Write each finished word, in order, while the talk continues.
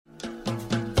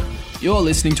You're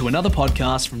listening to another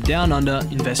podcast from Down Under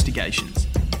Investigations.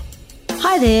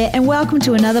 Hi there, and welcome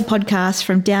to another podcast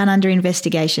from Down Under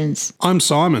Investigations. I'm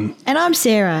Simon. And I'm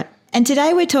Sarah, and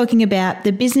today we're talking about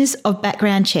the business of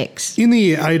background checks. In the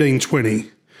year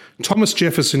 1820, Thomas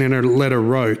Jefferson in a letter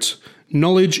wrote,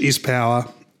 "Knowledge is power,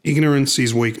 ignorance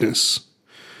is weakness."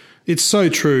 It's so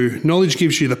true. Knowledge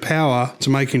gives you the power to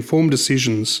make informed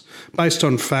decisions based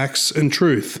on facts and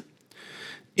truth.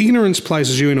 Ignorance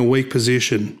places you in a weak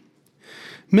position.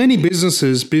 Many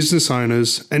businesses, business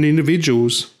owners, and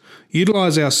individuals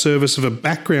utilise our service of a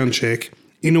background check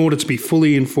in order to be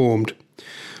fully informed.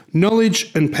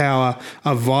 Knowledge and power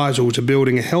are vital to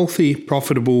building a healthy,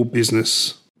 profitable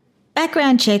business.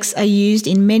 Background checks are used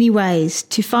in many ways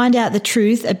to find out the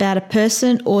truth about a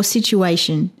person or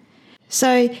situation.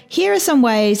 So here are some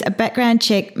ways a background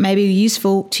check may be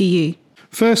useful to you.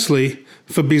 Firstly,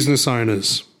 for business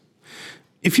owners.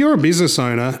 If you're a business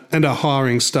owner and are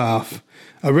hiring staff,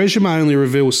 a resume only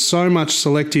reveals so much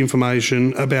select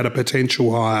information about a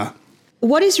potential hire.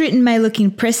 What is written may look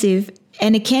impressive,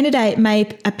 and a candidate may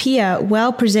appear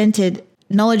well presented,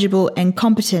 knowledgeable and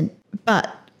competent. But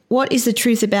what is the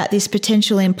truth about this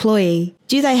potential employee?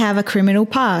 Do they have a criminal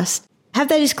past? Have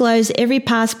they disclosed every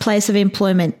past place of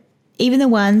employment, even the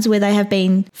ones where they have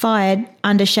been fired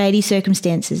under shady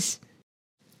circumstances?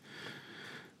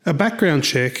 A background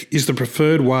check is the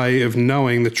preferred way of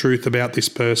knowing the truth about this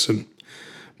person.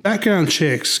 Background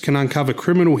checks can uncover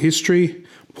criminal history,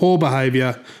 poor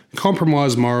behaviour,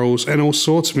 compromised morals, and all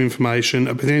sorts of information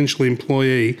a potential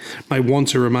employee may want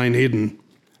to remain hidden.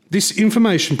 This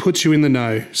information puts you in the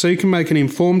know, so you can make an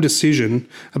informed decision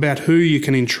about who you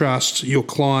can entrust your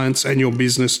clients and your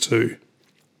business to.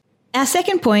 Our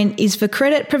second point is for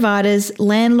credit providers,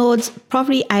 landlords,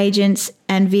 property agents,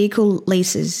 and vehicle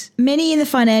leases. Many in the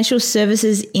financial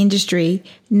services industry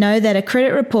know that a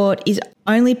credit report is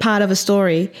only part of a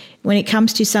story when it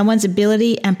comes to someone's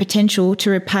ability and potential to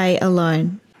repay a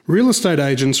loan. Real estate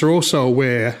agents are also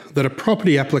aware that a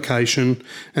property application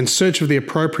and search of the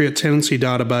appropriate tenancy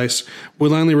database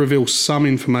will only reveal some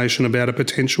information about a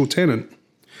potential tenant.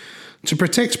 To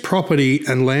protect property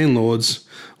and landlords,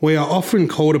 we are often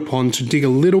called upon to dig a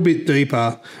little bit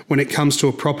deeper when it comes to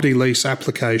a property lease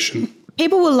application.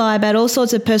 People will lie about all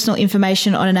sorts of personal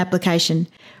information on an application,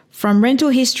 from rental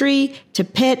history to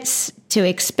pets to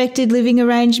expected living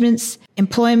arrangements,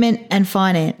 employment and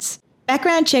finance.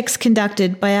 Background checks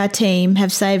conducted by our team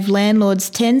have saved landlords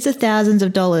tens of thousands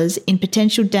of dollars in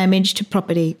potential damage to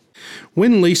property.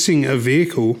 When leasing a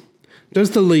vehicle,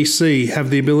 does the leasee have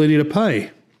the ability to pay?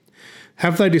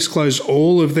 Have they disclosed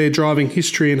all of their driving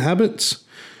history and habits?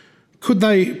 Could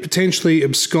they potentially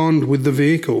abscond with the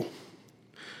vehicle?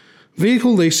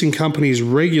 Vehicle leasing companies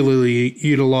regularly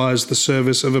utilise the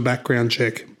service of a background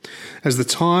check, as the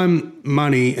time,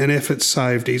 money and effort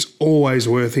saved is always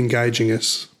worth engaging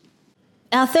us.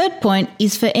 Our third point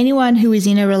is for anyone who is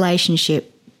in a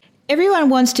relationship. Everyone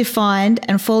wants to find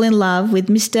and fall in love with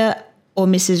Mr. or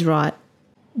Mrs. Right.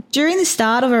 During the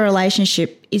start of a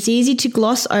relationship, it's easy to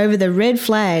gloss over the red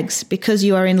flags because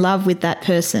you are in love with that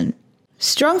person.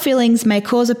 Strong feelings may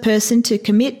cause a person to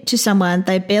commit to someone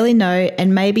they barely know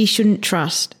and maybe shouldn't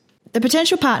trust. The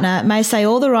potential partner may say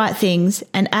all the right things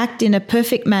and act in a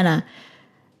perfect manner,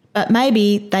 but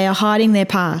maybe they are hiding their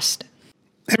past.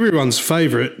 Everyone's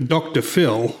favourite, Dr.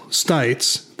 Phil,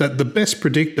 states that the best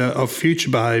predictor of future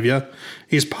behaviour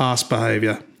is past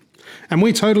behaviour. And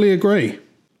we totally agree.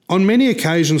 On many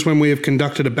occasions when we have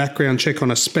conducted a background check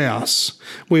on a spouse,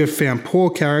 we have found poor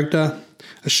character,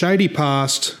 a shady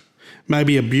past,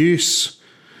 maybe abuse,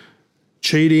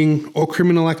 cheating, or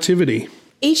criminal activity.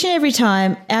 Each and every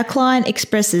time, our client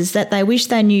expresses that they wish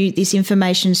they knew this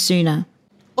information sooner.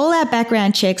 All our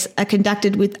background checks are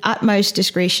conducted with utmost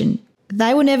discretion.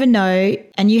 They will never know,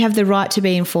 and you have the right to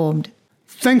be informed.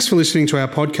 Thanks for listening to our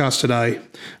podcast today.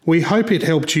 We hope it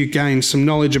helped you gain some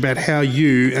knowledge about how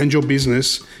you and your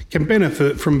business can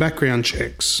benefit from background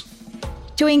checks.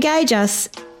 To engage us,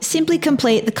 simply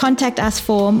complete the Contact Us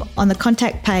form on the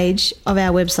contact page of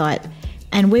our website,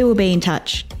 and we will be in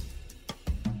touch.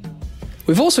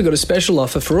 We've also got a special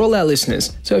offer for all our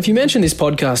listeners, so if you mention this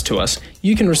podcast to us,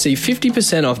 you can receive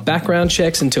 50% off background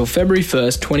checks until February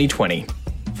 1st, 2020.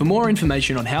 For more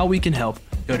information on how we can help,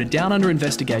 go to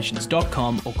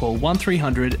downunderinvestigations.com or call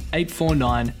 1300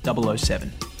 849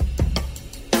 007.